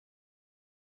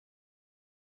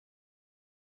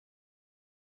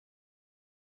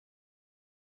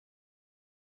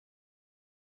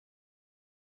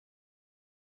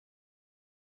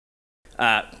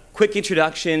Quick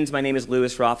introductions. My name is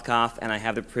Rothkopf, and I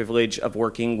have the privilege of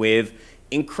working with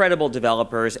incredible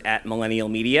developers at Millennial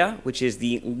Media, which is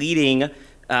the leading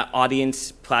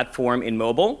audience platform in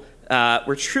mobile.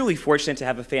 We're truly fortunate to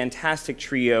have a fantastic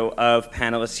trio of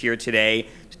panelists here today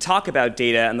to talk about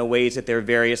data and the ways that their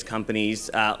various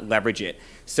companies leverage it.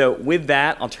 So with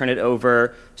that, I'll turn it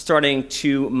over, starting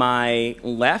to my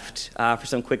left, for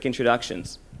some quick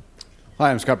introductions. Hi,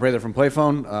 I'm Scott Prather from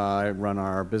Playphone. I run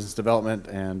our business development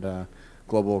and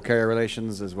global carrier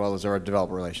relations, as well as our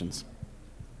developer relations.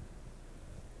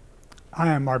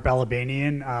 Hi, I'm Mark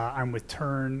Balabanian. I'm with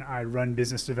Turn. I run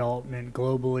business development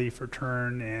globally for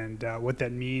Turn, and what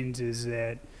that means is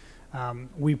that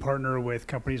we partner with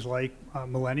companies like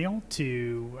Millennial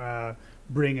to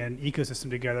bring an ecosystem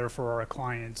together for our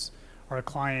clients. Our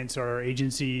clients are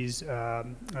agencies,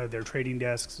 their trading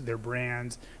desks, their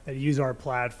brands that use our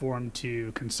platform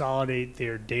to consolidate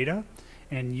their data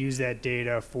and use that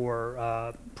data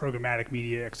for programmatic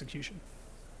media execution.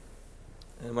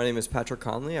 And my name is Patrick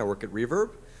Connelly. I work at Reverb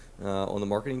on the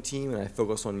marketing team, and I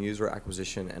focus on user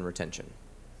acquisition and retention.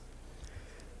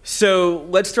 So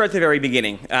let's start at the very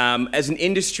beginning. As an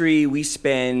industry, we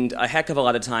spend a heck of a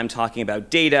lot of time talking about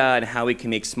data and how we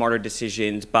can make smarter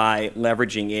decisions by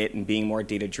leveraging it and being more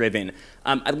data-driven.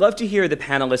 I'd love to hear the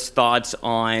panelists' thoughts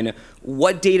on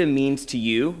what data means to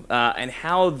you and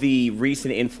how the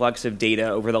recent influx of data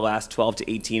over the last 12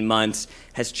 to 18 months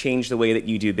has changed the way that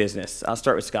you do business. I'll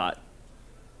start with Scott.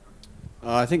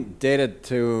 I think data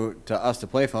to us, to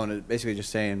Playphone, is basically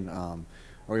just saying,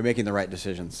 are we making the right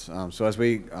decisions? So as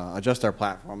we adjust our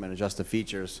platform and adjust the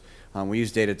features, we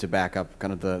use data to back up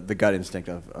kind of the gut instinct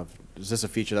of is this a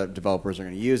feature that developers are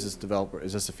going to use? Is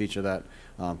this a feature that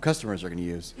customers are going to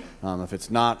use? If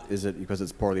it's not, is it because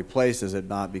it's poorly placed? Is it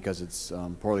not because it's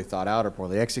poorly thought out or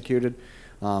poorly executed?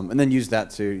 And then use that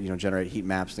to generate heat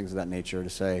maps, things of that nature, to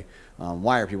say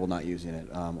why are people not using it,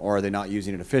 or are they not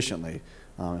using it efficiently?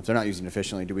 If they're not using it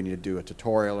efficiently, do we need to do a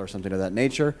tutorial or something of that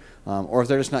nature? Or if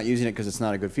they're just not using it because it's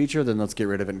not a good feature, then let's get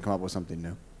rid of it and come up with something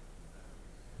new.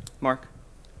 Mark?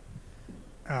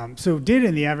 So data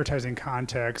in the advertising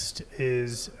context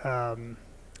is something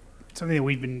that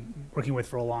we've been working with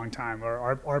for a long time.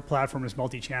 Our platform is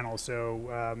multi-channel,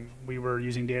 so we were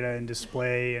using data in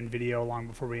display and video long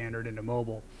before we entered into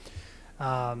mobile.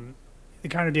 The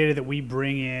kind of data that we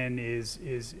bring in is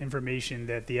information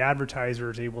that the advertiser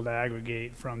is able to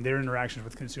aggregate from their interactions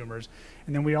with consumers.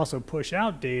 And then we also push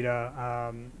out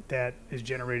data that is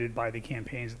generated by the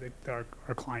campaigns that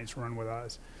our clients run with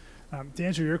us. To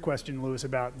answer your question, Lewis,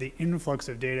 about the influx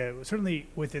of data, certainly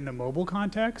within the mobile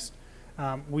context,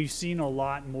 we've seen a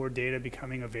lot more data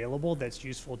becoming available that's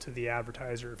useful to the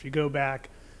advertiser. If you go back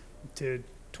to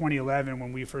 2011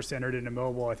 when we first entered into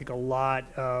mobile, I think a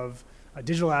lot of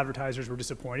digital advertisers were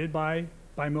disappointed by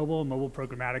mobile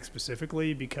programmatic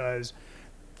specifically, because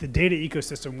the data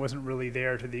ecosystem wasn't really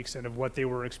there to the extent of what they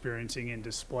were experiencing in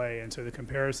display, and so the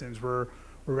comparisons were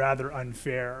rather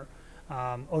unfair.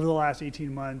 Over the last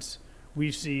 18 months,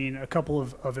 we've seen a couple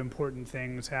of important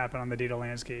things happen on the data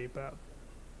landscape.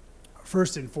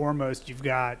 First and foremost, you've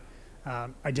got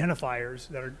identifiers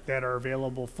that are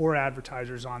available for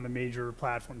advertisers on the major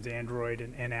platforms, Android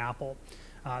and Apple.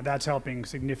 That's helping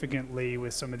significantly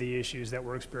with some of the issues that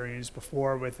were experienced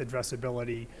before with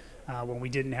addressability when we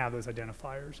didn't have those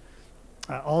identifiers.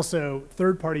 Also,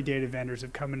 third-party data vendors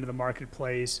have come into the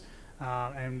marketplace,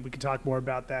 and we can talk more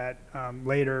about that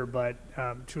later, but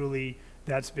truly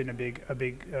that's been a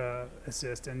big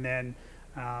assist. And then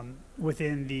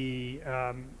within the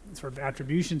sort of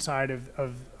attribution side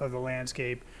of the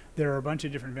landscape, there are a bunch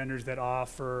of different vendors that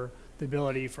offer the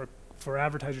ability for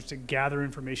advertisers to gather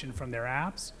information from their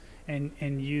apps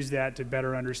and use that to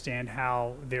better understand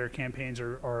how their campaigns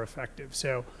are effective.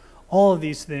 So all of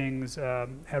these things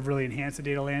have really enhanced the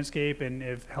data landscape and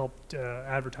have helped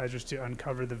advertisers to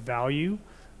uncover the value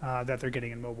that they're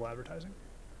getting in mobile advertising.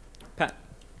 Pat?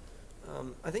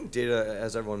 I think data,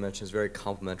 as everyone mentioned, is very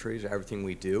complementary to everything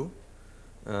we do.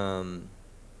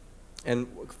 And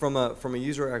from a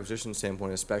user acquisition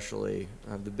standpoint especially,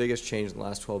 the biggest change in the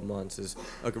last 12 months is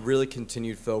a really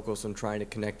continued focus on trying to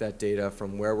connect that data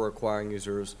from where we're acquiring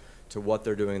users to what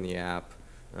they're doing in the app,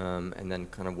 and then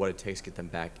kind of what it takes to get them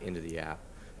back into the app.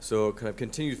 So kind of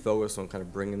continued focus on kind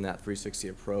of bringing that 360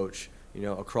 approach,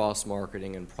 across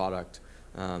marketing and product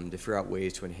to figure out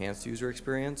ways to enhance the user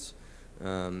experience.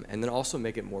 And then also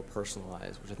make it more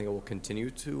personalized, which I think will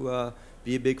continue to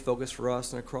be a big focus for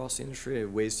us and across the industry,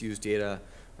 ways to use data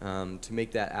to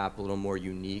make that app a little more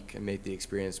unique and make the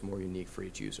experience more unique for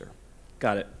each user.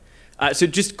 Got it. So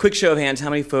just quick show of hands, how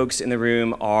many folks in the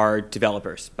room are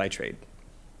developers by trade?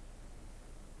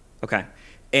 Okay.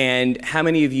 And how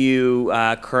many of you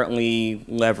currently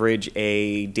leverage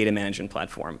a data management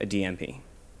platform, a DMP?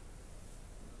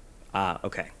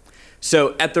 Okay.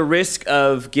 So at the risk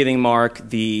of giving Mark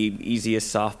the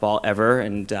easiest softball ever,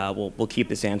 and we'll keep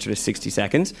this answer to 60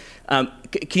 seconds, can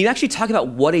you actually talk about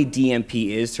what a DMP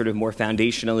is, sort of more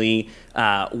foundationally,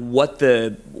 what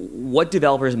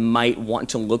developers might want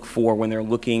to look for when they're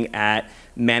looking at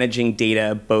managing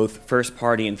data, both first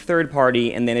party and third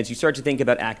party, and then as you start to think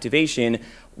about activation,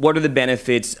 what are the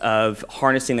benefits of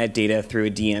harnessing that data through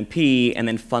a DMP and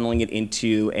then funneling it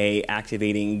into a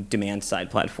activating demand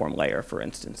side platform layer, for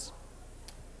instance?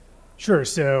 Sure.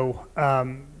 So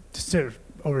just to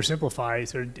oversimplify,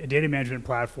 so a data management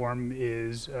platform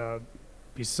is a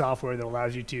piece of software that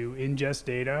allows you to ingest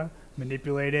data,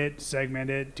 manipulate it, segment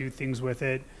it, do things with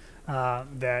it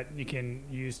that you can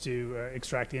use to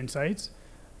extract insights,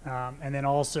 and then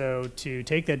also to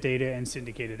take that data and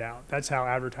syndicate it out. That's how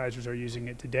advertisers are using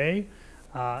it today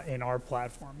in our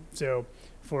platform. So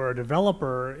for a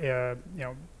developer,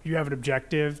 you have an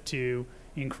objective to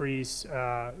increase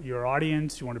your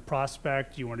audience, you want to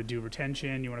prospect, you want to do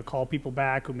retention, you want to call people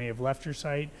back who may have left your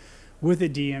site. With a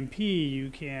DMP, you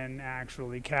can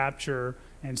actually capture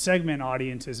and segment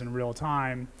audiences in real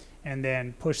time and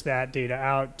then push that data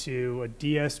out to a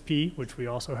DSP, which we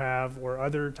also have, or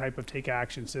other type of take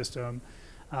action system,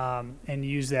 and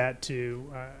use that to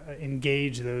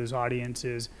engage those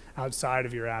audiences outside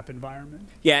of your app environment.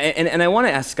 Yeah, and I want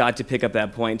to ask Scott to pick up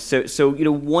that point. So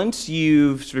once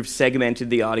you've sort of segmented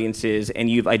the audiences and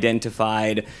you've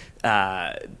identified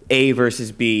A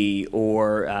versus B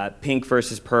or pink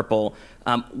versus purple,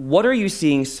 what are you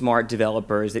seeing smart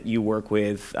developers that you work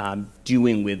with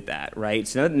doing with that, right?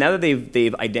 So now that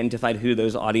they've identified who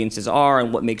those audiences are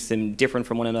and what makes them different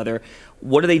from one another,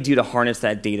 what do they do to harness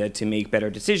that data to make better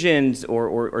decisions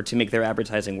or to make their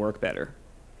advertising work better?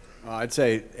 I'd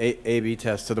say A/B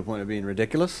tests to the point of being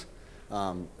ridiculous.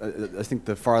 I think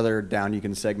the farther down you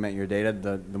can segment your data,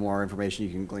 the more information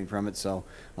you can glean from it. So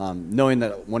knowing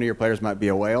that one of your players might be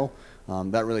a whale,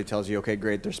 that really tells you, okay,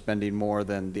 great, they're spending more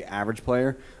than the average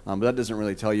player, but that doesn't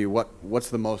really tell you what's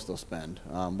the most they'll spend.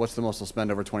 What's the most they'll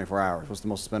spend over 24 hours? What's the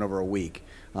most they'll spend over a week?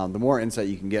 The more insight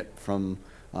you can get from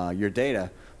your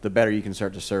data, the better you can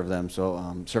start to serve them.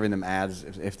 So serving them ads,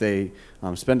 if they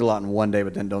spend a lot in one day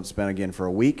but then don't spend again for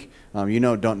a week,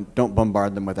 don't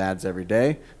bombard them with ads every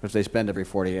day. But if they spend every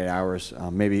 48 hours,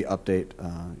 maybe update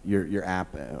your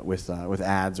app with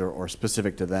ads or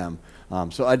specific to them.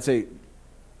 So I'd say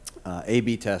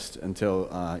A/B test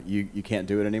until you can't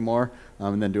do it anymore,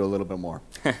 and then do a little bit more.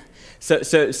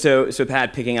 So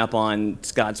Pat, picking up on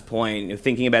Scott's point,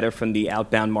 thinking about it from the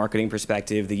outbound marketing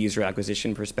perspective, the user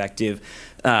acquisition perspective,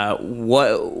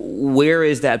 where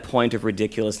is that point of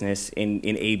ridiculousness in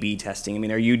A/B testing? I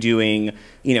mean, are you doing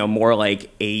more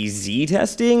like AZ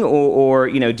testing, or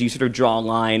do you sort of draw a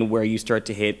line where you start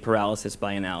to hit paralysis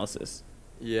by analysis?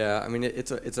 Yeah, I mean,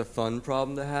 it's a fun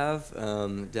problem to have.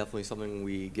 Definitely something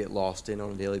we get lost in on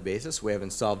a daily basis. We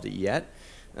haven't solved it yet.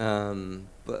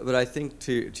 But I think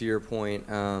to your point,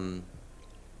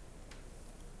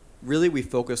 really we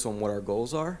focus on what our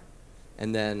goals are,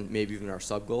 and then maybe even our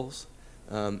sub-goals,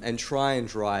 and try and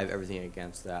drive everything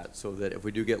against that so that if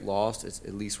we do get lost,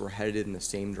 at least we're headed in the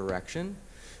same direction.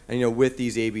 And with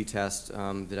these A/B tests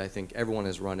that I think everyone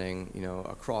is running,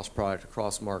 across product,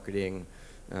 across marketing,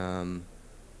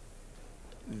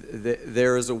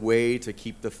 there is a way to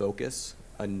keep the focus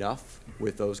enough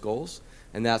with those goals,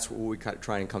 and that's what we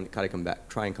try and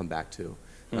come back to.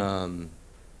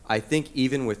 I think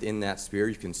even within that sphere,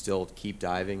 you can still keep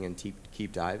diving and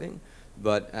keep diving,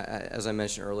 but as I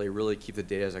mentioned earlier, really keep the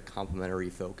data as a complementary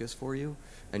focus for you,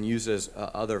 and use as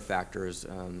other factors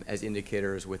as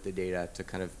indicators with the data to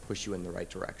kind of push you in the right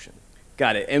direction.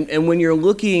 Got it. And when you're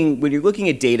looking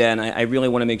at data, and I really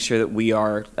want to make sure that we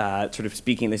are sort of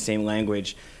speaking the same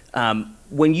language.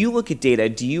 When you look at data,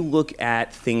 do you look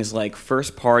at things like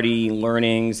first-party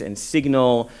learnings and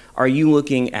signal? Are you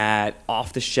looking at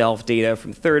off-the-shelf data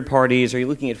from third parties? Are you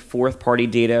looking at fourth-party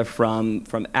data from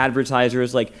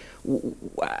advertisers? Like,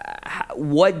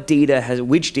 which data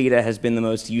has been the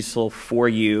most useful for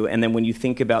you? And then when you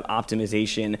think about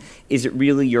optimization, is it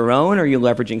really your own, or are you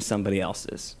leveraging somebody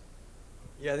else's?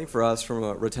 Yeah, I think for us, from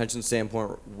a retention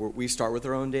standpoint, we start with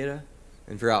our own data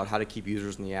and figure out how to keep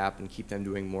users in the app and keep them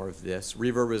doing more of this.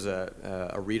 Reverb is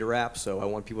a reader app, so I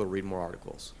want people to read more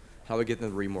articles. How do we get them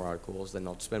to read more articles? Then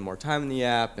they'll spend more time in the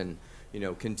app and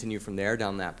continue from there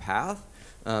down that path.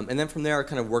 And then from there,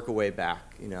 kind of work a way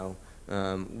back.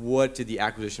 what did the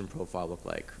acquisition profile look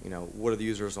like? You know, what are the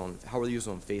users on? How are the users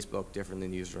on Facebook different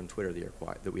than the users on Twitter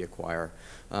that we acquire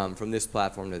from this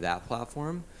platform to that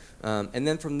platform? And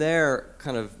then from there,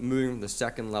 kind of moving from the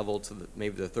second level to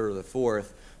maybe the third or the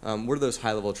fourth, what are those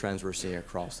high-level trends we're seeing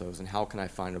across those, and how can I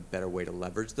find a better way to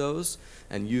leverage those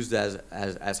and use that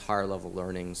as higher-level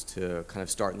learnings to kind of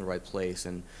start in the right place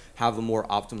and have a more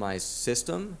optimized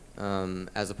system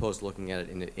as opposed to looking at it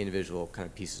in individual kind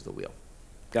of pieces of the wheel.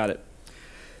 Got it.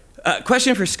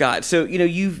 Question for Scott. So, you know,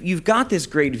 you've got this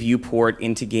great viewport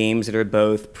into games that are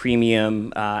both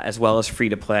premium as well as free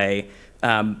to play.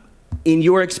 In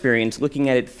your experience, looking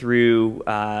at it through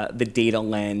the data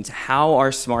lens, how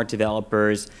are smart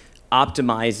developers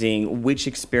optimizing which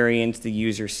experience the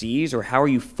user sees, or how are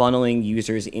you funneling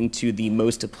users into the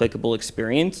most applicable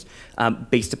experience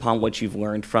based upon what you've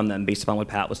learned from them, based upon what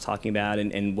Pat was talking about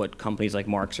and what companies like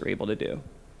Marks are able to do?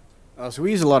 So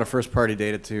we use a lot of first-party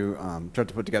data to try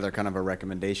to put together kind of a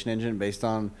recommendation engine based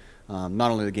on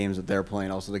not only the games that they're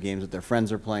playing, also the games that their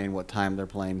friends are playing, what time they're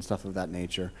playing, stuff of that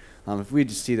nature. If we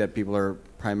just see that people are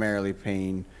primarily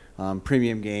paying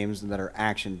premium games that are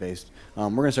action-based, we're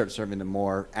going to start serving them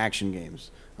more action games.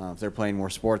 If they're playing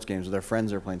more sports games or their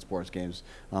friends are playing sports games,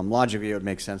 logically it would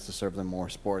make sense to serve them more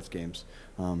sports games.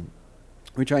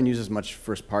 We try and use as much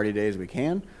first-party data as we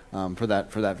can for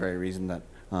that very reason that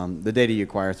the data you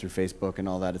acquire through Facebook and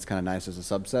all that, it's kind of nice as a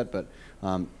subset, but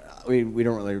we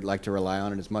don't really like to rely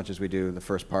on it as much as we do the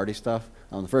first-party stuff.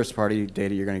 The first-party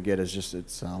data you're going to get is just,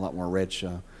 it's a lot more rich.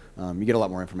 You get a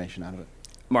lot more information out of it.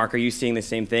 Mark, are you seeing the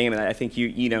same thing? I mean, I think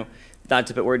you know, not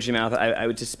to put words in your mouth, I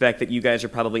would suspect that you guys are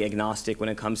probably agnostic when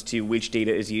it comes to which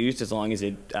data is used as long as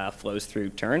it flows through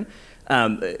Turn.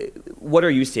 What are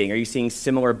you seeing? Are you seeing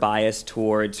similar bias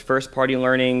towards first-party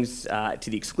learnings to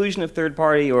the exclusion of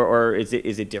third-party, or is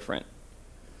it different?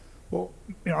 Well,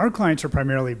 you know, our clients are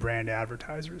primarily brand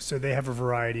advertisers, so they have a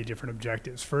variety of different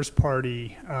objectives.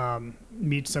 First-party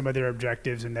meets some of their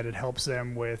objectives in that it helps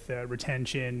them with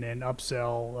retention and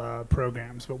upsell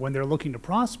programs. But when they're looking to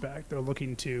prospect, they're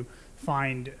looking to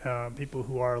find people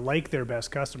who are like their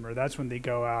best customer. That's when they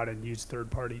go out and use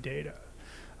third-party data.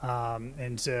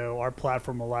 And so our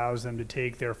platform allows them to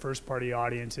take their first-party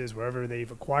audiences, wherever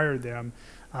they've acquired them,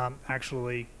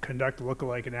 actually conduct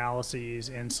lookalike analyses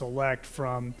and select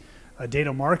from a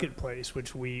data marketplace,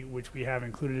 which we have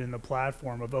included in the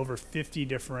platform, of over 50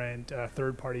 different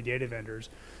third-party data vendors,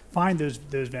 find those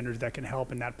vendors that can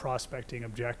help in that prospecting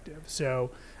objective.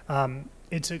 So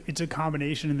it's a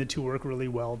combination, and the two work really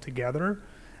well together.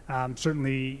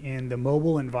 Certainly in the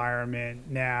mobile environment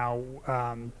now,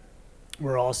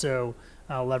 we're also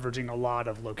leveraging a lot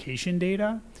of location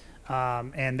data,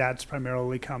 and that's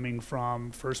primarily coming from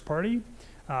first party.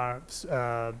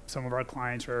 Some of our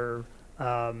clients are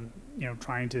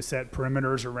trying to set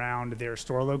perimeters around their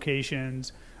store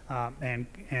locations,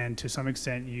 and to some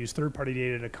extent use third-party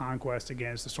data to conquest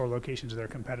against the store locations of their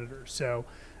competitors. So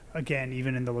again,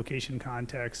 even in the location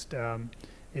context,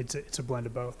 it's a blend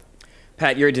of both.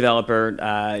 Pat, you're a developer.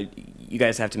 You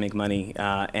guys have to make money,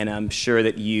 and I'm sure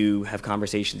that you have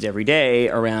conversations every day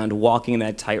around walking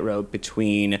that tightrope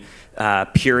between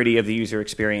purity of the user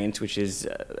experience, which is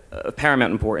of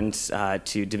paramount importance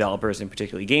to developers, and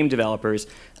particularly game developers,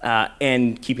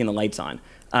 and keeping the lights on.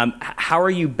 How are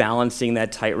you balancing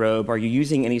that tightrope? Are you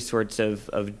using any sorts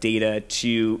of data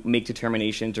to make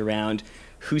determinations around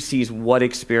who sees what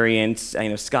experience? I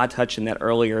know Scott touched on that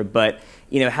earlier, but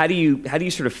how do you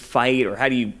sort of fight, or how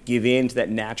do you give in to that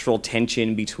natural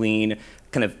tension between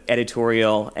kind of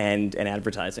editorial and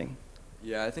advertising?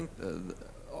 Yeah, I think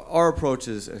our approach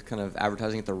is kind of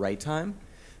advertising at the right time,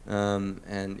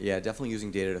 and yeah, definitely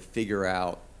using data to figure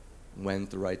out when's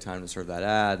the right time to serve that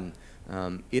ad,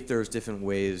 and if there's different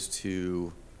ways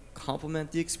to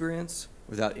complement the experience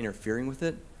without interfering with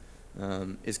it.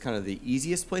 Is kind of the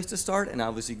easiest place to start, and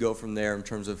obviously go from there in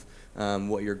terms of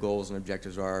what your goals and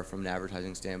objectives are from an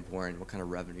advertising standpoint, what kind of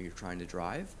revenue you're trying to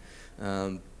drive.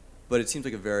 But it seems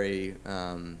like a very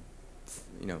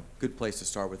good place to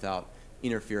start without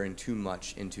interfering too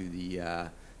much into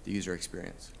the user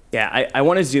experience. Yeah, I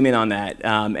want to zoom in on that,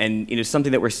 and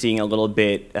something that we're seeing a little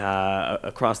bit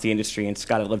across the industry, and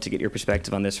Scott, I'd love to get your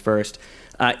perspective on this first,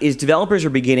 is developers are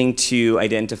beginning to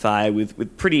identify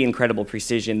with pretty incredible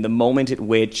precision the moment at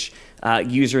which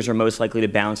users are most likely to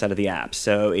bounce out of the app.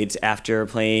 So it's after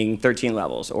playing 13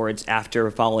 levels, or it's after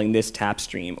following this tap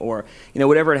stream, or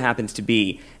whatever it happens to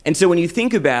be. And so when you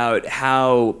think about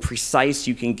how precise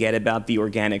you can get about the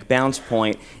organic bounce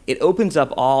point, it opens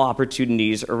up all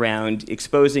opportunities around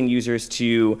exposing users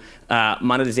to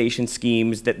monetization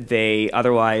schemes that they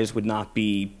otherwise would not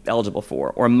be eligible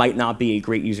for, or might not be a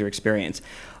great user experience.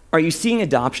 Are you seeing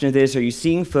adoption of this? Are you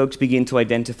seeing folks begin to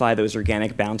identify those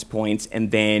organic bounce points and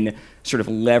then sort of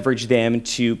leverage them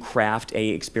to craft a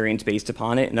experience based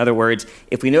upon it? In other words,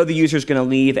 if we know the user's going to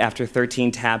leave after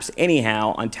 13 taps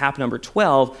anyhow, on tap number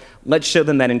 12, let's show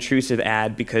them that intrusive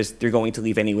ad because they're going to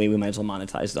leave anyway. We might as well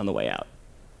monetize it on the way out.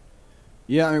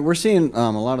 Yeah, I mean, we're seeing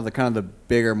a lot of the kind of the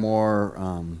bigger,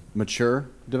 more mature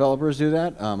developers do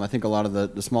that. I think a lot of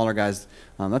the smaller guys,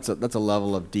 that's a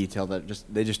level of detail that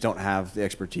they just don't have the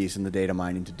expertise in the data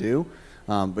mining to do.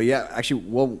 But yeah, actually,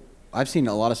 well, I've seen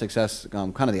a lot of success,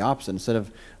 kind of the opposite. Instead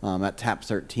of at tap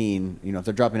 13, if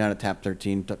they're dropping out at tap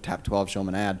 13, tap 12, show them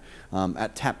an ad.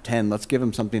 At tap 10, let's give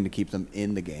them something to keep them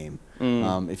in the game.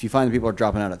 If you find that people are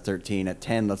dropping out at 13, at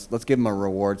 10, let's give them a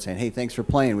reward saying, hey, thanks for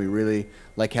playing. We really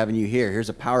like having you here. Here's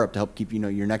a power up to help keep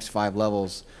your next 5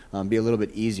 levels be a little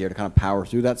bit easier to kind of power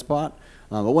through that spot.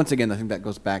 But once again, I think that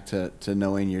goes back to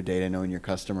knowing your data, knowing your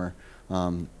customer,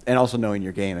 and also knowing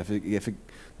your game. If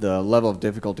the level of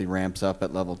difficulty ramps up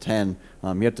at level 10,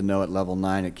 you have to know at level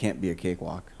 9 it can't be a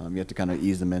cakewalk. You have to kind of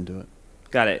ease them into it.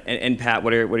 Got it. And Pat,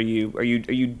 what are you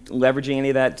leveraging any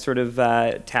of that sort of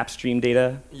tap stream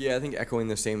data? Yeah, I think echoing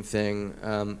the same thing.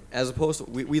 As opposed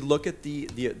to, we look at the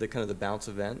kind of the bounce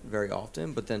event very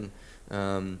often, but then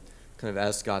kind of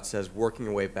as Scott says, working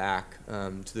your way back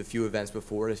to the few events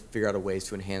before to figure out ways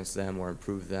to enhance them or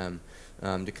improve them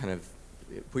to kind of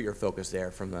put your focus there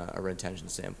from a retention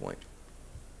standpoint.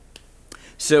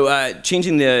 So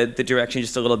changing the direction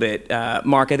just a little bit,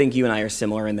 Mark, I think you and I are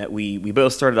similar in that we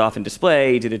both started off in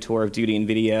display, did a tour of duty and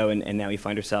video, and now we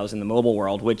find ourselves in the mobile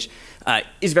world, which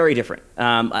is very different.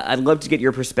 I'd love to get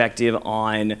your perspective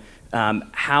on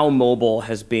how mobile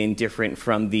has been different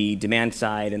from the demand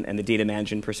side and the data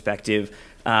management perspective.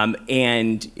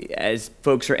 And as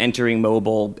folks are entering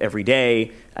mobile every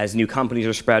day, as new companies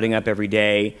are sprouting up every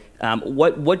day,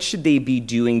 what should they be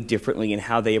doing differently in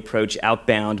how they approach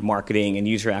outbound marketing and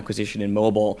user acquisition in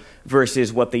mobile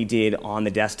versus what they did on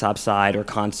the desktop side or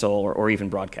console or even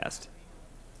broadcast?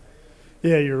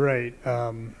 Yeah, you're right.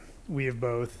 We have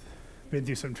both been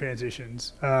through some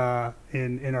transitions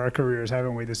in our careers,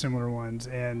 haven't we? The similar ones,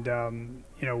 and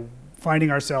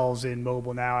finding ourselves in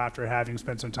mobile now after having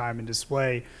spent some time in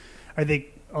display, I think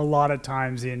a lot of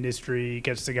times the industry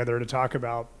gets together to talk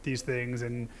about these things,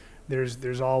 and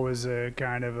there's always a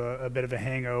kind of a bit of a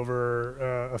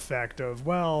hangover effect of,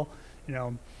 well,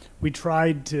 we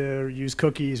tried to use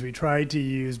cookies, we tried to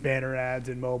use banner ads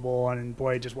in mobile, and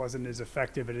boy, it just wasn't as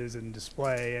effective as it is in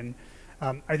display. And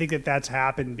I think that's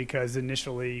happened because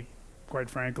initially, quite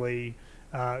frankly,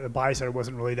 the buy side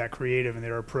wasn't really that creative in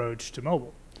their approach to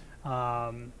mobile.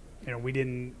 We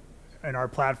didn't, in our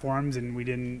platforms, and we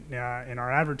didn't in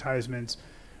our advertisements,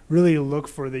 really look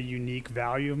for the unique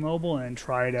value of mobile and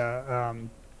try to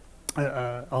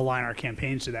align our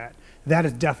campaigns to that. That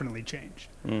has definitely changed.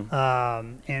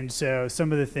 And so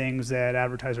some of the things that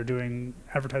advertisers are doing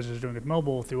with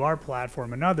mobile through our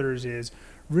platform and others is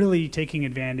really taking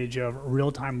advantage of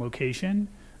real-time location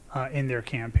in their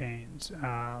campaigns.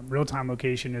 Real-time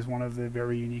location is one of the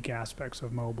very unique aspects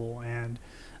of mobile. And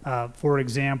for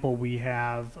example, we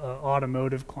have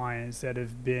automotive clients that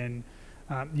have been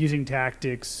using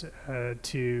tactics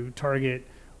to target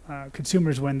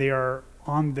consumers when they are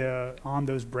on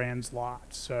those brands'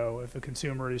 lots. So if a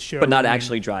consumer is showing, but not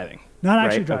actually driving. Not right?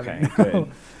 actually driving. Okay,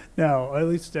 good. No, at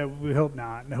least we hope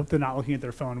not. I hope they're not looking at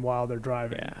their phone while they're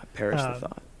driving. Yeah, perish the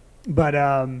thought.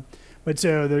 But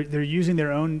so they're using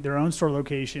their own store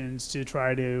locations to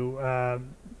try to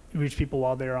reach people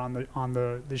while they're on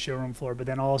the showroom floor. But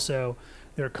then also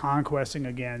they're conquesting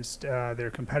against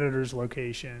their competitors'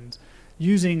 locations,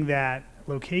 using that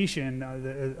location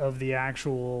of the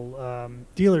actual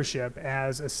dealership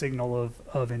as a signal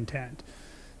of intent.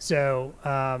 So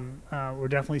we're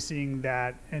definitely seeing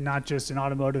that, and not just in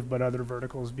automotive, but other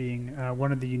verticals being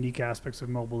one of the unique aspects of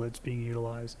mobile that's being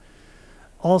utilized.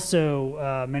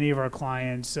 Also, many of our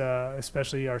clients,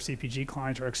 especially our CPG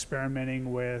clients, are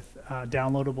experimenting with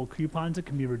downloadable coupons that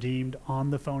can be redeemed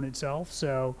on the phone itself.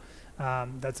 So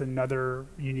that's another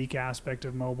unique aspect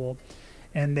of mobile.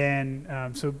 And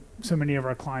then, so many of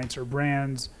our clients are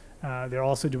brands. They're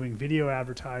also doing video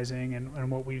advertising, and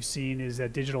what we've seen is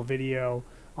that digital video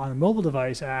on a mobile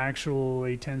device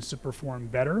actually tends to perform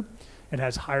better. It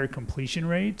has higher completion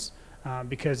rates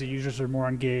because the users are more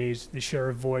engaged. The share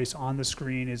of voice on the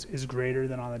screen is greater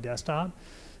than on the desktop.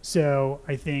 So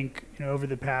I think over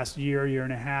the past year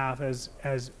and a half,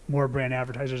 as more brand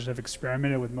advertisers have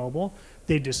experimented with mobile,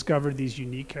 they discovered these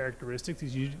unique characteristics,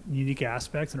 these unique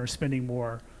aspects, and are spending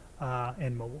more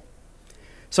in mobile.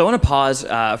 So I want to pause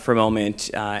for a moment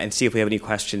and see if we have any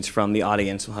questions from the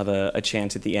audience. We'll have a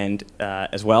chance at the end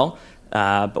as well.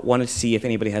 but want to see if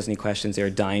anybody has any questions they're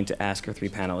dying to ask our three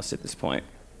panelists at this point.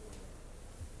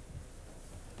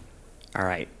 All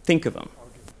right, think of them.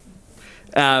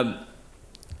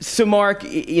 So Mark,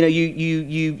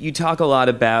 you talk a lot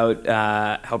about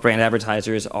how brand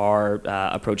advertisers are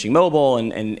approaching mobile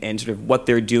and sort of what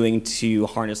they're doing to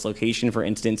harness location, for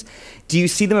instance. Do you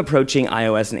see them approaching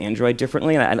iOS and Android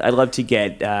differently? And I'd love to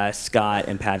get Scott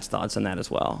and Pat's thoughts on that as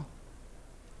well.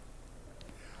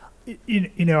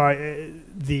 The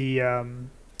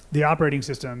operating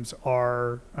systems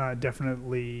are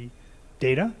definitely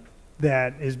data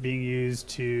that is being used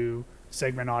to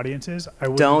segment audiences.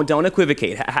 Don't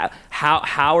equivocate.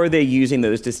 How are they using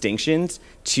those distinctions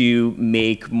to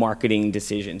make marketing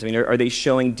decisions? I mean, are they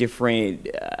showing different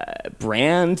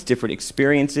brands, different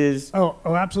experiences? Oh,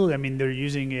 absolutely. I mean, they're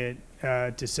using it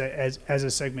to say as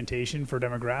a segmentation for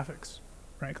demographics.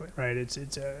 Frankly, right? It's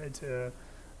a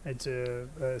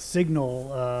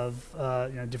signal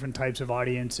of different types of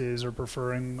audiences are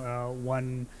preferring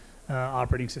one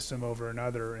operating system over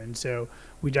another, and so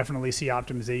we definitely see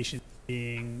optimization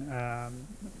being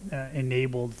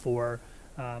enabled for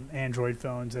Android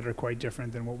phones that are quite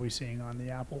different than what we're seeing on the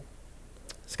Apple.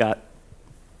 Scott?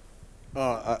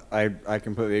 I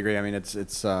completely agree. I mean,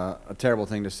 it's a terrible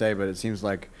thing to say, but it seems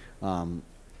like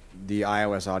the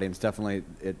iOS audience definitely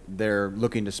they're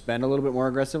looking to spend a little bit more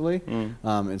aggressively.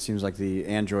 It seems like the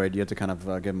Android, you have to kind of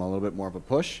give them a little bit more of a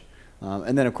push.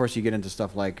 And then, of course, you get into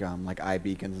stuff like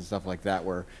iBeacons and stuff like that,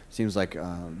 where it seems like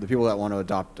the people that want to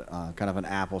adopt kind of an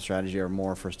Apple strategy are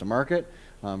more first to market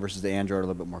versus the Android are a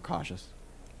little bit more cautious.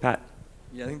 Pat?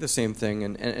 Yeah, I think the same thing.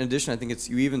 And in addition, I think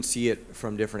you even see it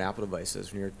from different Apple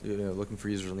devices when you're looking for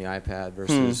users on the iPad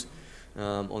versus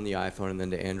on the iPhone and then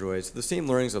to Android. So the same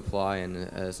learnings apply,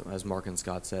 and as Mark and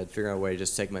Scott said, figure out a way to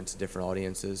just segment to different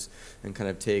audiences and kind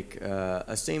of take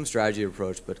a same strategy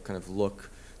approach, but kind of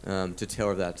look to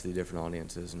tailor that to the different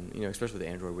audiences. And especially with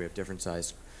Android, we have different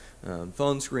sized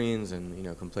phone screens,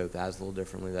 and can play with ads a little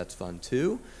differently. That's fun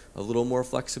too. A little more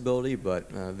flexibility, but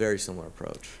very similar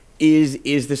approach.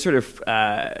 Is the sort of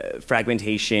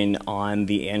fragmentation on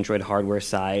the Android hardware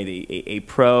side a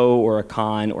pro or a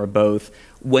con or both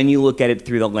when you look at it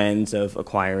through the lens of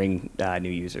acquiring new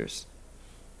users?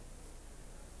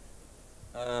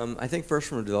 I think first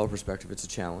from a developer perspective, it's a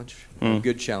challenge, a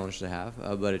good challenge to have,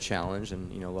 but a challenge,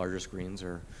 and larger screens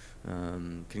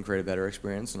can create a better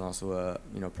experience, and also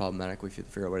problematic if you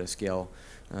figure out a way to scale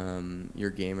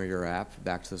your game or your app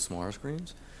back to the smaller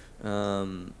screens.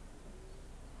 From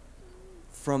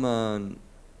an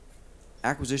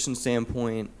acquisition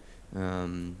standpoint,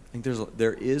 I think there's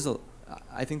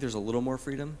a little more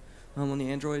freedom on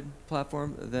the Android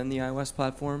platform than the iOS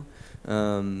platform,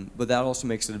 but that also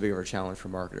makes it a bigger challenge for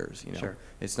marketers. Sure.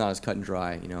 It's not as cut and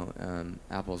dry.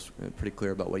 Apple's pretty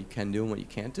clear about what you can do and what you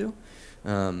can't do.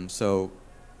 So,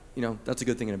 that's a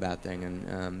good thing and a bad thing,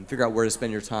 and figure out where to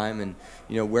spend your time, and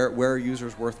where are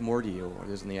users worth more to you? Or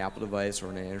is it in the Apple device or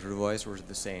in an Android device, or is it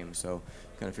the same? So,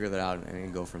 kind of figure that out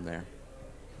and go from there.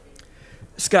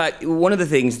 Scott, one of the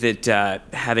things that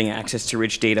having access to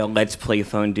rich data lets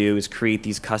PlayPhone do is create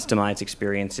these customized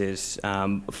experiences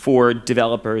for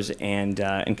developers and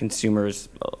consumers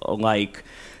alike.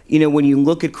 When you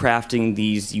look at crafting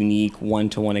these unique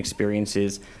one-to-one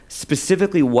experiences,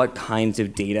 specifically what kinds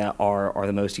of data are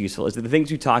the most useful? Is it the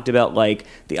things you talked about, like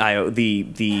the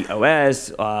OS,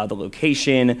 the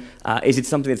location? Is it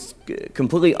something that's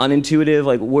completely unintuitive?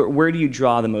 Like, where do you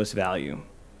draw the most value?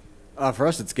 For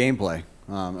us, it's gameplay.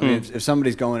 I mean, if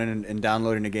somebody's going in and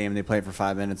downloading a game and they play it for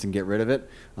 5 minutes and get rid of it,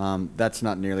 that's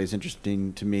not nearly as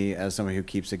interesting to me as somebody who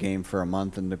keeps a game for a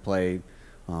month and they play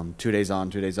 2 days on,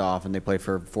 2 days off, and they play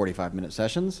for 45-minute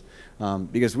sessions,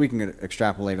 because we can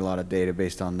extrapolate a lot of data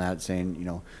based on that, saying,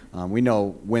 we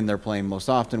know when they're playing most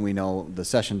often, we know the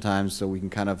session times, so we can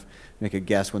kind of make a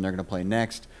guess when they're going to play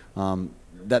next.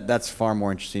 That's far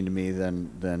more interesting to me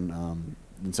than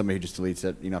somebody who just deletes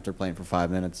it, if they're playing for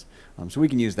 5 minutes. So we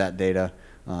can use that data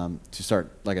to start,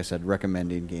 like I said,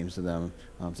 recommending games to them.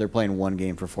 If they're playing one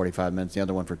game for 45 minutes, the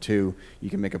other one for 2, you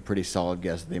can make a pretty solid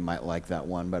guess that they might like that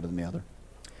one better than the other.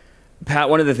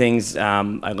 Pat, one of the things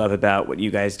I love about what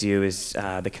you guys do is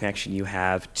the connection you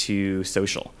have to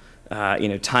social.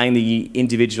 Tying the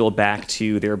individual back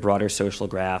to their broader social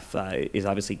graph is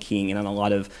obviously keying in on a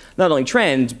lot of not only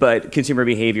trends, but consumer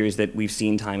behaviors that we've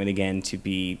seen time and again to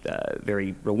be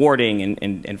very rewarding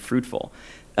and fruitful.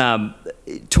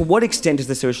 To what extent does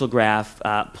the social graph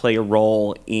play a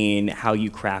role in how you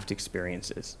craft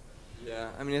experiences? Yeah,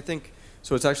 I mean, I think,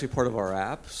 so it's actually part of our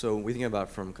app, so we think about it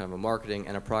from kind of a marketing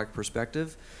and a product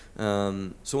perspective.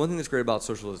 So one thing that's great about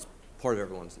social is part of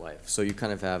everyone's life. So you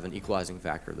kind of have an equalizing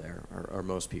factor there, or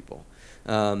most people.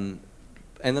 And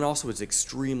then also it's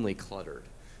extremely cluttered.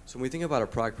 So when we think about a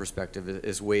product perspective,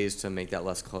 is ways to make that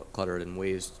less cluttered and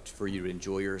ways for you to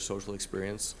enjoy your social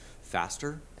experience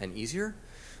faster and easier.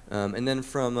 And then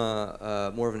from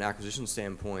more of an acquisition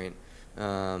standpoint,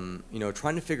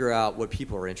 trying to figure out what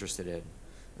people are interested in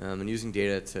and using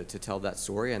data to tell that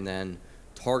story and then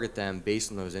target them based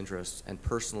on those interests and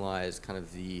personalize kind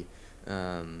of the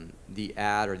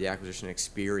ad or the acquisition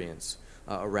experience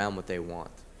around what they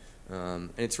want. And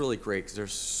it's really great because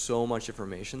there's so much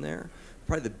information there.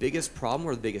 Probably the biggest problem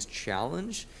or the biggest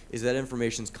challenge is that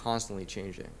information's constantly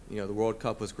changing. The World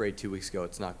Cup was great 2 weeks ago.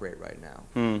 It's not great right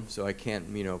now. So I can't,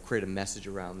 create a message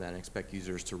around that and expect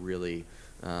users to really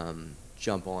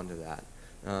jump onto that.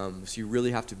 So you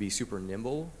really have to be super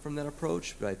nimble from that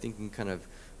approach. But I think you can kind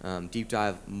of deep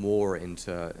dive more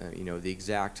into, the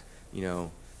exact,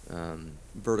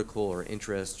 vertical or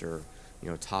interest or,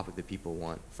 topic that people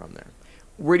want from there.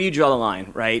 Where do you draw the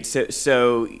line, right?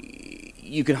 So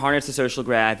you can harness the social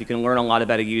graph, you can learn a lot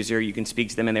about a user, you can speak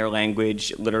to them in their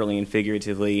language, literally and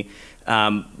figuratively,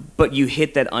 but you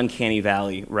hit that uncanny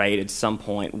valley, right, at some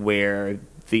point where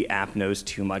the app knows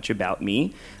too much about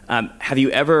me. Have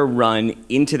you ever run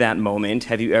into that moment?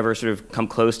 Have you ever sort of come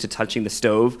close to touching the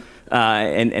stove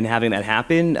and having that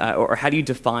happen? Or how do you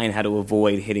define how to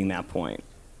avoid hitting that point?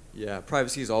 Yeah,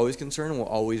 privacy is always a concern and will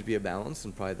always be a balance,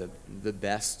 and probably the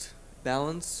best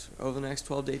balance over the next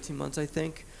 12 to 18 months, I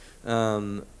think.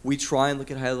 We try and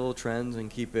look at high-level trends and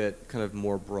keep it kind of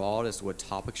more broad as to what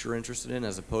topics you're interested in,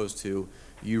 as opposed to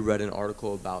you read an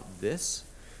article about this,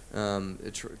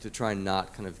 to try and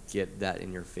not kind of get that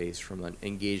in your face from an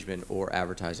engagement or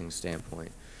advertising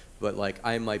standpoint. But like,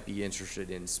 I might be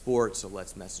interested in sports, so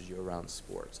let's message you around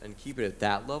sports and keep it at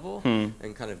that level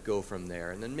and kind of go from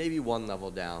there. And then maybe one level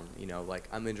down, like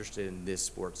I'm interested in this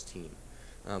sports team.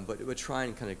 But try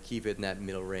and kind of keep it in that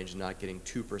middle range and not getting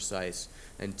too precise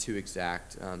and too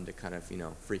exact to kind of,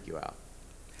 freak you out.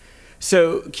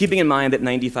 So keeping in mind that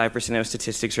 95% of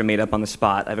statistics are made up on the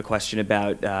spot, I have a question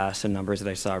about some numbers that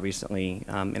I saw recently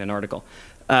in an article.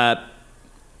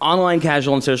 Online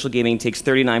casual and social gaming takes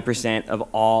 39% of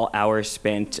all hours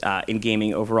spent in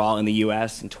gaming overall in the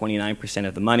US and 29%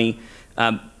 of the money.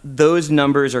 Those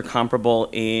numbers are comparable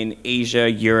in Asia,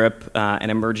 Europe, and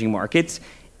emerging markets,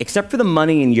 except for the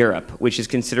money in Europe, which is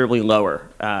considerably lower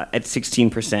at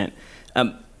 16%.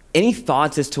 Any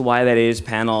thoughts as to why that is,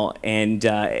 panel, and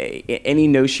any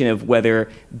notion of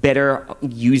whether better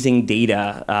using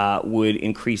data would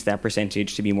increase that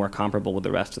percentage to be more comparable with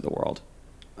the rest of the world?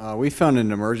 We found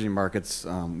in emerging markets,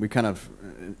 we kind of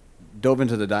dove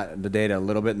into the data a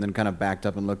little bit and then kind of backed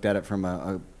up and looked at it from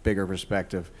a bigger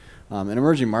perspective. In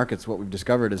emerging markets, what we've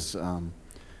discovered is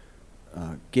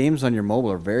games on your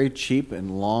mobile are very cheap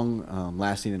and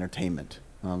long-lasting entertainment.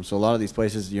 So a lot of these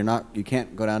places, you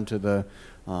can't go down to the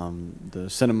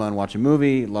cinema and watch a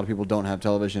movie. A lot of people don't have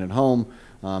television at home.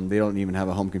 They don't even have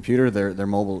a home computer. Their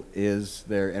mobile is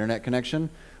their internet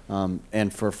connection.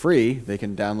 And for free, they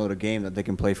can download a game that they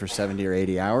can play for 70 or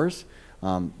 80 hours.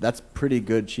 That's pretty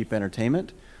good, cheap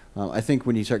entertainment. I think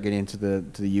when you start getting into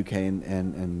the UK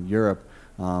and Europe,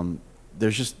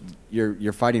 there's just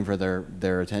you're fighting for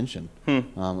their attention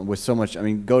with so much. I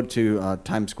mean, go to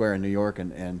Times Square in New York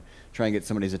and try and get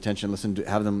somebody's attention.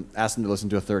 Ask them to listen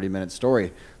to a 30-minute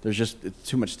story. It's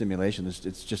too much stimulation.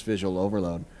 It's just visual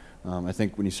overload. I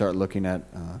think when you start looking at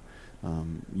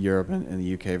Europe and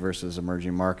the UK versus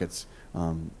emerging markets,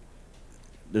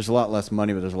 there's a lot less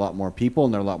money, but there's a lot more people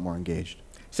and they're a lot more engaged.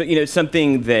 So,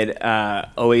 something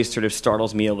that always sort of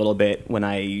startles me a little bit when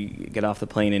I get off the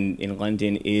plane in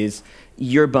London is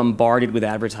you're bombarded with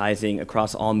advertising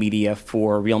across all media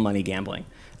for real money gambling.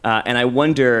 And I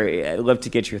wonder, I'd love to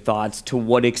get your thoughts, to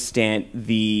what extent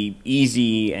the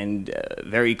easy and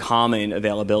very common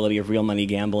availability of real money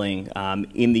gambling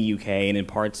in the UK and in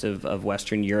parts of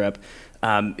Western Europe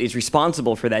is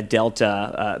responsible for that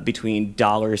delta between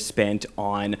dollars spent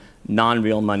on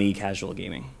non-real money casual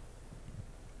gaming.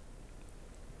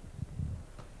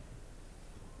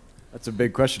 That's a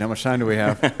big question. How much time do we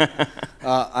have?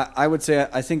 I would say,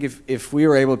 I think if we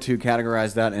were able to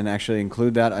categorize that and actually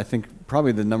include that, I think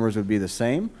probably the numbers would be the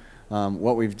same.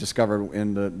 What we've discovered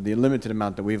in the limited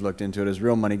amount that we've looked into it is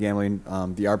real money gambling.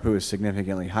 The ARPU is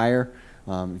significantly higher.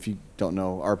 If you don't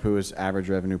know, ARPU is average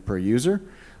revenue per user.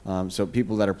 So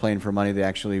people that are playing for money, they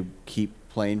actually keep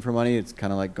playing for money. It's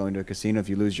kind of like going to a casino. If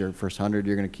you lose your first 100,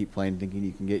 you're going to keep playing thinking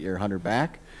you can get your 100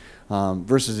 back.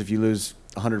 Versus if you lose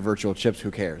 100 virtual chips, who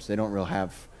cares? They don't really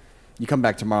have. You come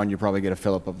back tomorrow and you probably get a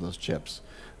fill-up of those chips.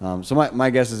 So my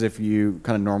guess is if you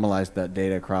kind of normalize that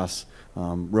data across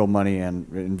real money and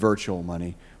virtual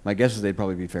money, my guess is they'd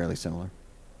probably be fairly similar.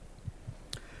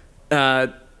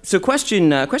 So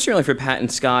question really for Pat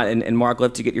and Scott and Mark.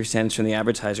 Love to get your sense from the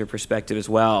advertiser perspective as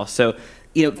well. So,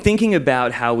 thinking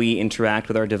about how we interact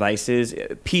with our devices,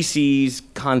 PCs,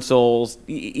 consoles,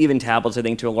 even tablets, I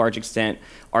think to a large extent,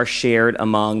 are shared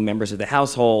among members of the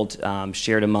household,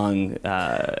 shared among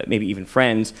maybe even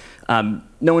friends.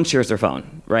 No one shares their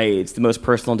phone, right? It's the most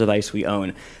personal device we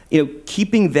own.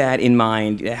 Keeping that in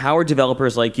mind, how are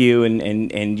developers like you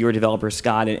and your developers,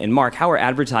 Scott and Mark, how are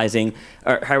advertisers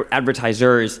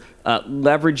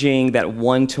leveraging that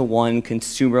one-to-one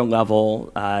consumer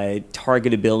level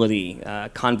targetability,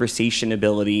 conversation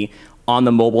ability on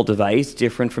the mobile device,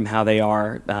 different from how they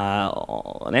are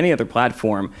on any other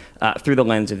platform, through the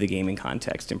lens of the gaming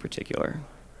context in particular?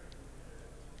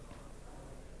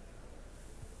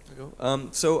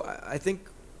 So I think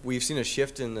we've seen a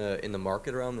shift in the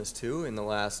market around this too in the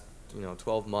last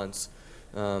 12 months.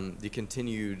 The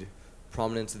continued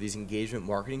prominence of these engagement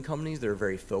marketing companies that are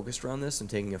very focused around this and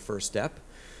taking a first step.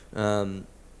 And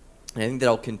I think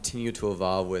that'll continue to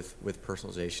evolve with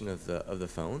personalization of the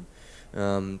phone.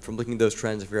 From looking at those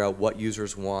trends to figure out what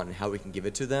users want and how we can give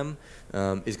it to them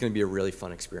is going to be a really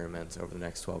fun experiment over the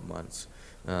next 12 months.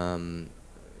 To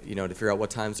figure out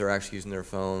what times they're actually using their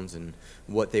phones and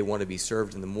what they want to be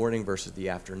served in the morning versus the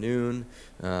afternoon.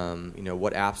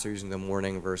 What apps they're using in the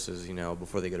morning versus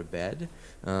before they go to bed.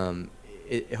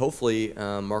 Hopefully,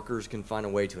 marketers can find a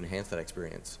way to enhance that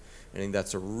experience. I think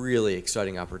that's a really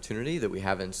exciting opportunity that we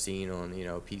haven't seen on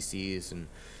PCs and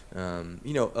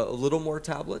a little more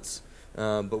tablets.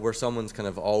 But where someone's kind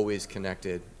of always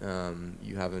connected,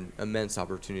 you have an immense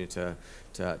opportunity to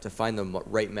find the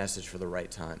right message for the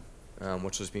right time, which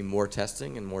will just be more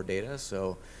testing and more data.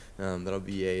 So that'll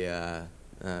be a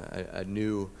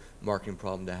new marketing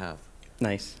problem to have.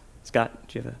 Nice. Scott,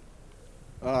 do you have a...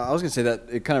 I was going to say that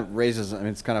it kind of raises,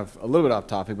 it's kind of a little bit off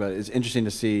topic, but it's interesting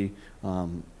to see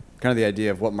kind of the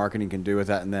idea of what marketing can do with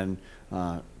that, and then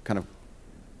kind of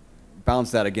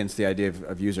balance that against the idea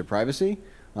of user privacy.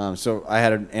 So I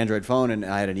had an Android phone, and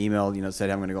I had an email, that said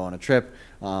I'm going to go on a trip.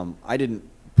 I didn't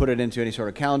put it into any sort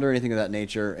of calendar or anything of that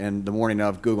nature, and the morning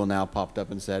of, Google Now popped up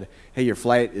and said, hey, your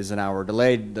flight is an hour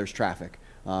delayed, there's traffic.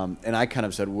 And I kind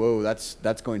of said, whoa,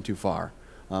 that's going too far.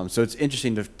 So it's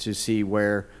interesting to see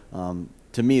where,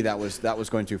 to me, that was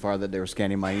going too far, that they were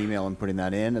scanning my email and putting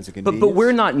that in as a convenience. But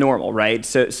we're not normal, right?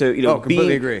 So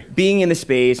completely agree. Being in the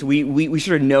space, we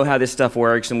sort of know how this stuff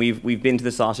works, and we've been to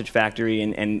the sausage factory,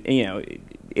 and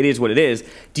it is what it is.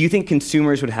 Do you think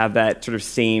consumers would have that sort of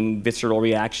same visceral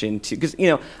reaction to? Because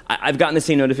I've gotten the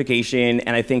same notification,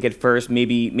 and I think at first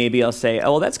maybe I'll say,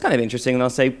 oh, well, that's kind of interesting, and I'll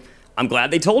say, I'm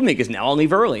glad they told me because now I'll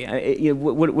leave early.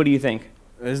 What do you think?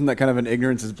 Isn't that kind of an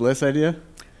ignorance is bliss idea?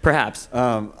 Perhaps.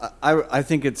 I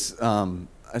think it's.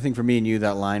 I think for me and you,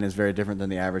 that line is very different than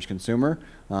the average consumer.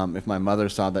 If my mother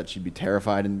saw that, she'd be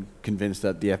terrified and convinced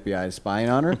that the FBI is spying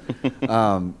on her.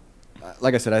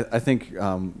 Like I said, I think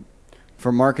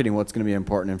for marketing, what's going to be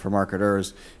important, and for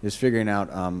marketers, is figuring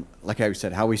out, like I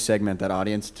said, how we segment that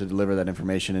audience to deliver that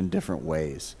information in different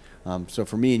ways. So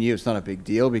for me and you, it's not a big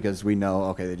deal because we know,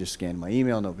 okay, they just scanned my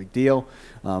email, no big deal.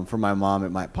 For my mom, it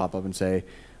might pop up and say,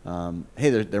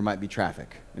 hey, there might be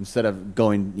traffic, instead of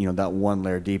going that one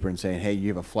layer deeper and saying, hey, you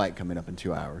have a flight coming up in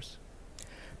 2 hours.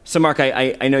 So Mark,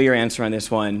 I know your answer on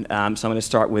this one, so I'm going to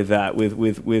start with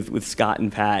Scott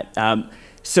and Pat.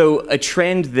 So a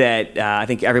trend that I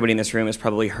think everybody in this room has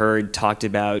probably heard talked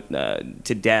about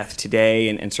to death today,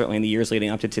 and certainly in the years leading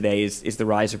up to today, is the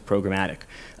rise of programmatic.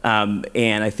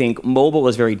 And I think mobile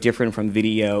is very different from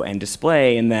video and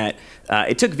display in that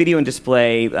it took video and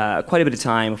display quite a bit of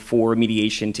time for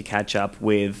mediation to catch up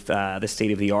with the state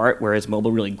of the art, whereas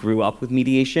mobile really grew up with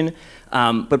mediation.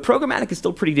 But programmatic is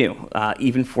still pretty new,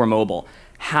 even for mobile.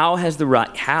 How has the rise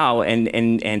of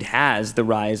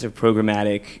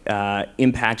programmatic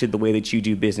impacted the way that you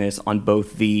do business on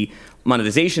both the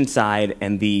monetization side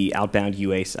and the outbound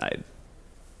UA side?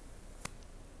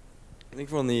 I think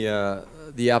from the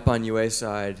outbound UA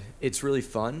side, it's really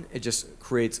fun. It just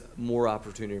creates more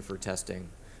opportunity for testing.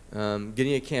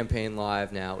 Getting a campaign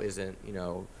live now isn't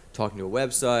talking to a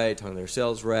website, talking to their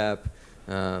sales rep,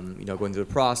 going through the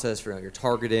process, figuring out your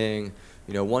targeting.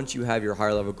 Once you have your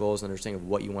higher level goals and understanding of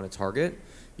what you want to target,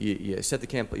 you set the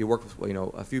campaign. You work with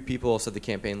a few people, set the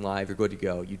campaign live. You're good to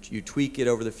go. You tweak it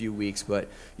over the few weeks, but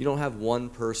you don't have one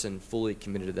person fully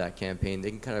committed to that campaign. They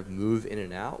can kind of move in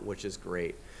and out, which is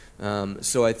great.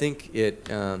 So I think it.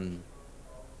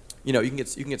 You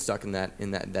can get stuck in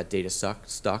that data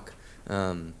stuck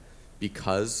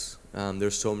because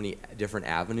There's so many different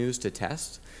avenues to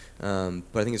test. But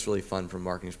I think it's really fun from a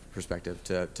marketing perspective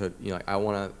to like, I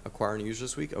want to acquire new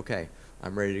users this week. Okay,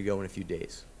 I'm ready to go in a few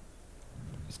days.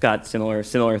 Scott, similar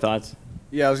thoughts?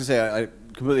 Yeah, I was going to say, I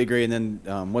completely agree. And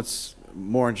then what's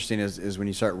more interesting is when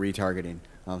you start retargeting.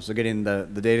 So getting the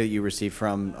data that you receive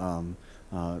from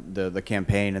the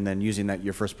campaign and then using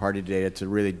your first party data to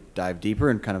really dive deeper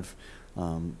and kind of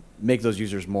make those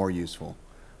users more useful.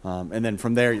 And then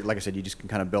from there, like I said, you just can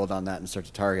kind of build on that and start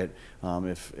to target.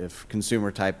 If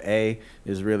consumer type A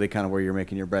is really kind of where you're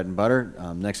making your bread and butter,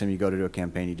 next time you go to do a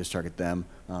campaign, you just target them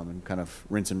and kind of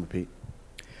rinse and repeat.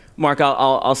 Mark,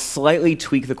 I'll slightly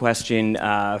tweak the question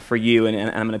for you, and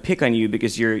I'm going to pick on you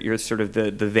because you're sort of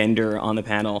the vendor on the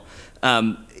panel.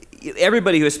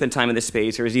 Everybody who has spent time in this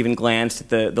space or has even glanced at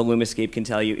the Lumascape can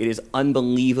tell you it is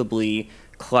unbelievably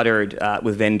cluttered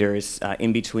with vendors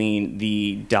in between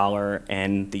the dollar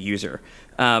and the user.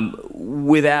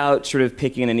 Without sort of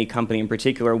picking on any company in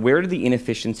particular, where do the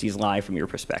inefficiencies lie from your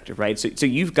perspective, right? So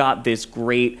you've got this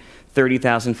great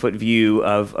 30,000-foot view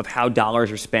of how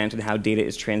dollars are spent and how data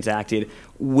is transacted.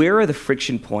 Where are the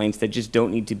friction points that just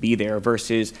don't need to be there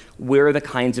versus where are the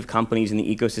kinds of companies in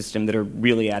the ecosystem that are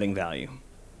really adding value?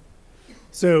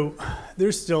 So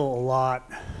there's still a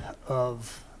lot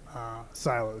of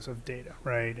silos of data,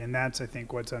 right? And that's, I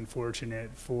think, what's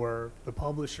unfortunate for the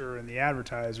publisher and the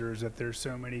advertiser is that there's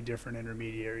so many different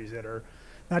intermediaries that are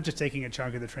not just taking a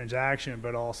chunk of the transaction,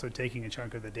 but also taking a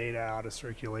chunk of the data out of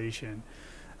circulation.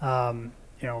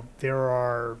 There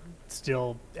are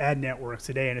still ad networks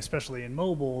today, and especially in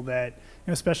mobile, that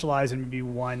specialize in maybe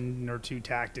one or two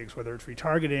tactics, whether it's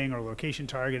retargeting or location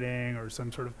targeting or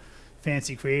some sort of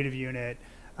fancy creative unit.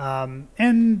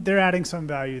 And they're adding some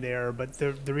value there, but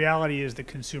the reality is that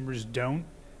consumers don't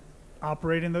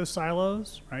operate in those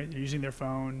silos, right? They're using their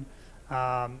phone,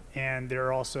 and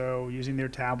they're also using their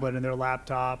tablet and their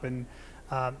laptop. And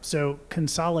so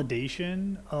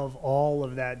consolidation of all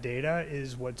of that data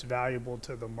is what's valuable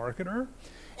to the marketer.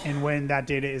 And when that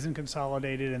data isn't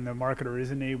consolidated and the marketer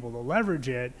isn't able to leverage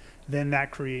it, then that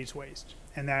creates waste.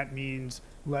 And that means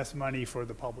less money for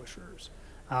the publishers.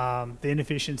 The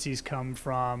inefficiencies come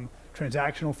from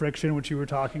transactional friction, which you were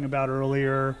talking about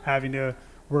earlier, having to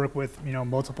work with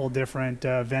multiple different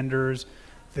vendors.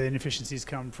 The inefficiencies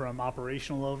come from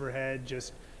operational overhead,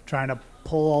 just trying to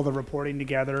pull all the reporting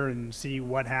together and see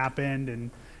what happened,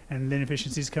 and the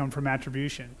inefficiencies come from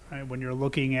attribution. Right? When you're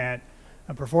looking at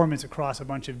a performance across a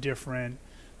bunch of different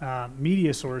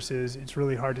media sources, it's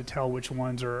really hard to tell which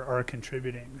ones are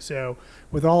contributing. So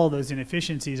with all of those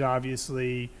inefficiencies,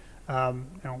 obviously,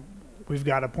 we've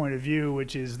got a point of view,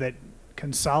 which is that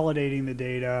consolidating the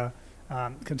data,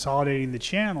 consolidating the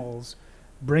channels,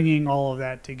 bringing all of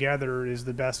that together is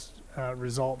the best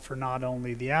result for not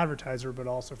only the advertiser, but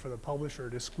also for the publisher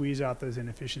to squeeze out those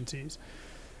inefficiencies.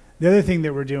 The other thing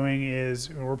that we're doing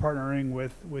is we're partnering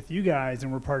with you guys,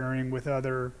 and we're partnering with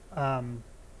other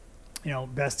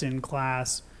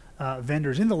best-in-class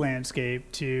vendors in the landscape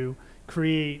to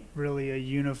create really a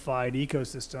unified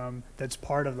ecosystem that's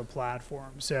part of the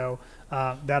platform. So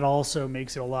that also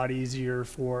makes it a lot easier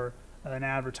for an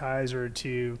advertiser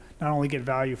to not only get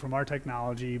value from our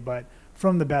technology, but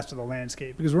from the best of the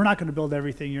landscape. Because we're not going to build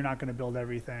everything, you're not going to build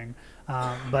everything,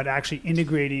 but actually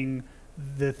integrating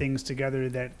the things together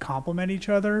that complement each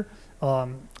other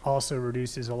also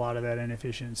reduces a lot of that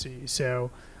inefficiency. So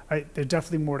there's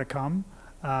definitely more to come,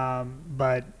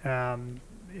 but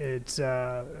it's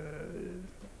a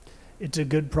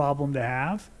good problem to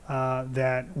have,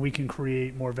 that we can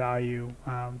create more value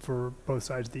for both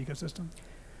sides of the ecosystem.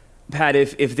 Pat,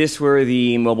 if this were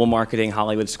the mobile marketing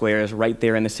Hollywood squares, right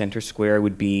there in the center square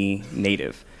would be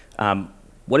native.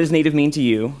 What does native mean to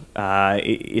you?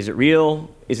 Is it real?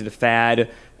 Is it a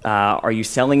fad? Are you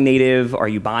selling native? Are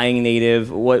you buying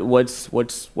native? What's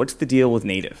the deal with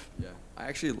native? Yeah,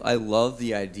 I love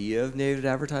the idea of native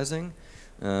advertising.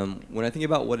 When I think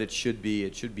about what it should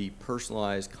be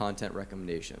personalized content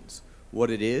recommendations.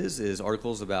 What it is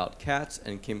articles about cats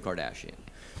and Kim Kardashian.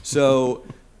 So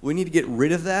we need to get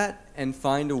rid of that and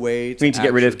find a way to. We need to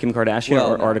get rid of Kim Kardashian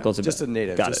or articles about just a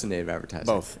native, a native advertising.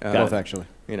 Both, both actually.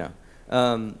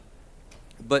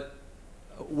 But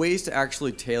ways to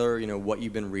actually tailor, what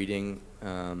you've been reading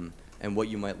and what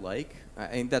you might like. I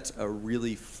think that's a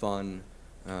really fun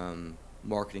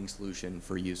marketing solution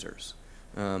for users.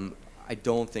 I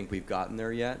don't think we've gotten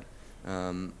there yet.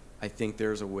 I think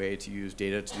there's a way to use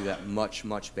data to do that much,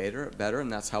 much better,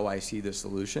 and that's how I see the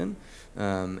solution.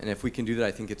 And if we can do that,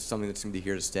 I think it's something that's going to be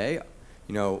here to stay.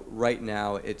 Right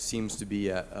now it seems to be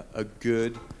a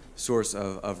good source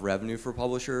of revenue for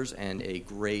publishers and a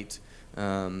great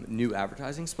new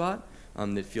advertising spot.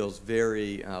 that feels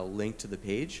very linked to the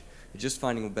page. It's just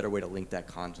finding a better way to link that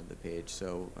content to the page.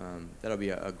 So that'll be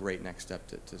a great next step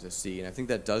to see. And I think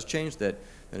that does change that,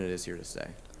 then it is here to stay.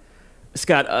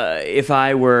 Scott, if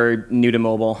I were new to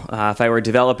mobile, if I were a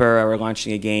developer, I were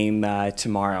launching a game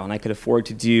tomorrow, and I could afford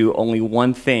to do only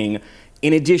one thing,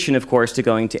 in addition, of course, to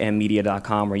going to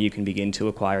mmedia.com, where you can begin to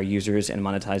acquire users and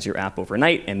monetize your app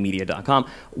overnight, mmedia.com,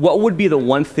 what would be the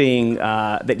one thing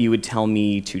that you would tell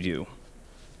me to do?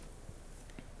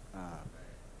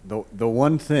 The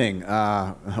one thing,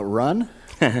 run.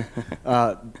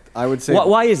 I would say.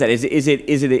 Why is that? Is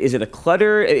it a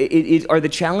clutter? Are the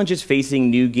challenges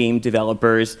facing new game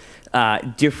developers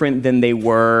different than they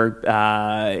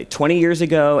were 20 years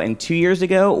ago and 2 years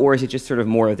ago, or is it just sort of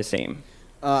more of the same?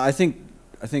 I think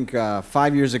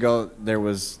 5 years ago there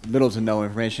was little to no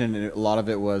information, and a lot of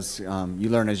it was you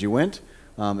learn as you went.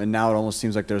 And now it almost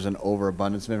seems like there's an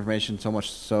overabundance of information, so much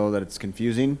so that it's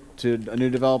confusing to a new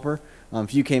developer.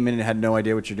 If you came in and had no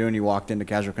idea what you're doing, you walked into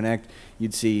Casual Connect,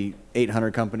 you'd see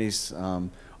 800 companies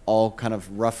all kind of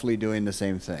roughly doing the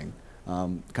same thing.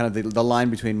 Kind of the line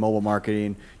between mobile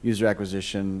marketing, user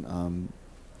acquisition,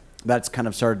 that's kind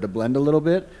of started to blend a little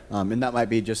bit. And that might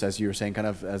be just, as you were saying, kind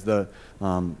of as the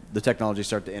technologies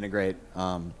start to integrate.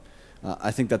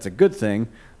 I think that's a good thing.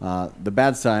 The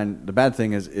bad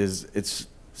thing is it's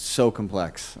so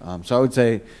complex. So I would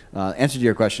say, answer to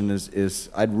your question is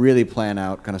I'd really plan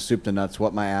out kind of soup to nuts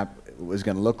what my app is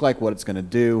going to look like, what it's going to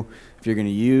do. If you're going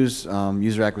to use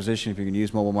user acquisition, if you're going to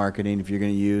use mobile marketing, if you're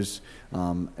going to use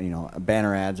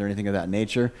banner ads or anything of that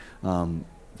nature,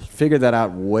 figure that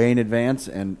out way in advance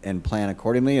and plan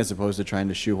accordingly, as opposed to trying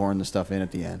to shoehorn the stuff in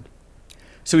at the end.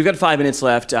 So we've got 5 minutes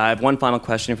left. I have one final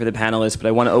question for the panelists, but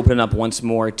I want to open it up once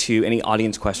more to any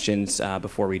audience questions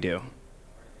before we do.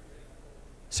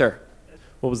 Sir.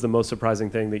 What was the most surprising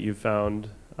thing that you found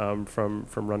from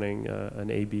running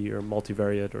an A/B or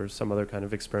multivariate or some other kind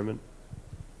of experiment?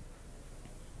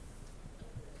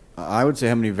 I would say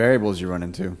how many variables you run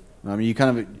into. I mean, when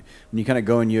you kind of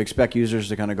go and you expect users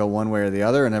to kind of go one way or the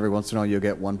other, and every once in a while you'll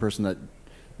get one person that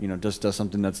just does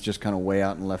something that's just kind of way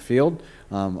out in left field.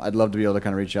 I'd love to be able to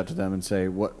kind of reach out to them and say,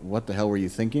 what the hell were you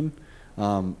thinking?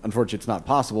 Unfortunately, it's not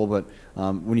possible, but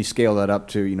when you scale that up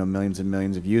to millions and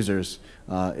millions of users,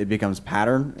 it becomes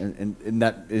pattern, and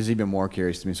that is even more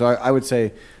curious to me. So I would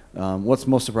say what's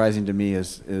most surprising to me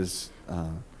is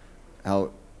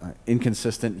how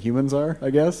inconsistent humans are, I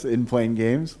guess, in playing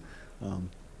games.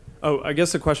 I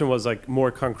guess the question was, like,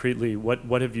 more concretely,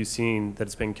 what have you seen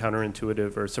that's been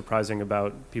counterintuitive or surprising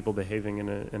about people behaving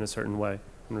in a certain way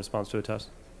in response to a test?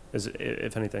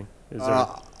 If anything, is there?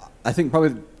 I think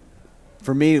probably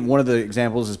for me, one of the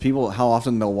examples is people, how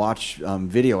often they'll watch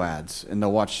video ads, and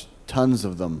they'll watch tons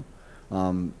of them.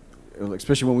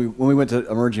 Especially when we went to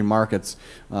emerging markets,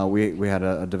 we had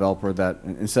a developer that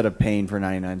instead of paying for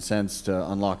 99 cents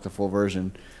to unlock the full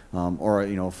version,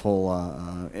 or full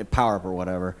power up or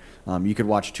whatever, you could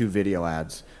watch 2 video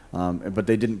ads, but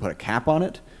they didn't put a cap on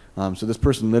it. So this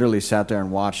person literally sat there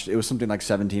and watched. It was something like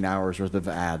 17 hours worth of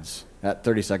ads at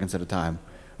 30 seconds at a time,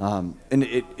 and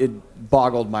it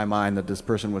boggled my mind that this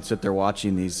person would sit there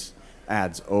watching these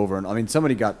ads over. And I mean,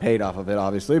 somebody got paid off of it,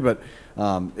 obviously, but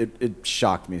it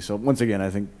shocked me. So once again, I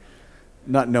think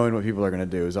not knowing what people are going to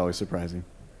do is always surprising.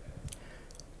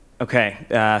 Okay,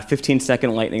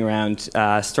 15-second lightning round.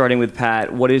 Starting with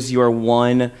Pat, what is your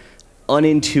one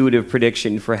unintuitive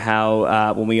prediction for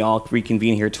how, when we all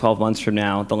reconvene here 12 months from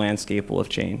now, the landscape will have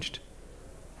changed?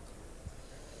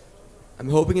 I'm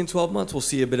hoping in 12 months we'll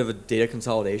see a bit of a data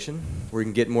consolidation where we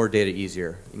can get more data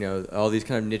easier. All these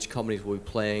kind of niche companies will be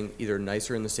playing either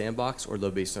nicer in the sandbox, or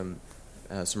there'll be some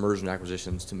submersion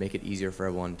acquisitions to make it easier for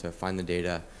everyone to find the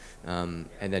data and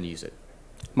then use it.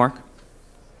 Mark?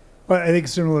 Well, I think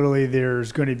similarly,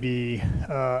 there's going to be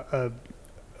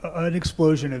an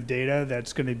explosion of data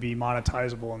that's going to be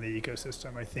monetizable in the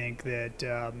ecosystem. I think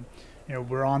that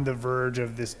we're on the verge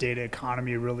of this data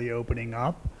economy really opening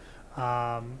up,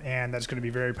 and that's going to be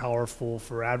very powerful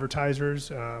for advertisers.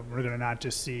 We're going to not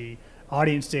just see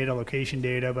audience data, location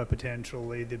data, but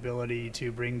potentially the ability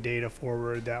to bring data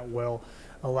forward that will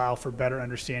allow for better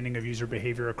understanding of user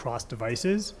behavior across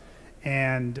devices.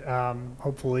 And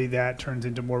hopefully that turns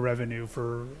into more revenue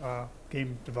for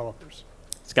game developers.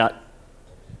 Scott?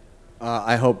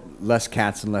 I hope less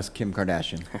cats and less Kim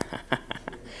Kardashian.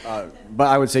 But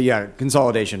I would say, yeah,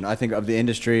 consolidation. I think of the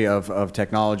industry, of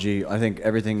technology, I think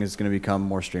everything is going to become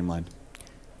more streamlined.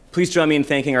 Please join me in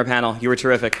thanking our panel. You were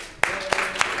terrific.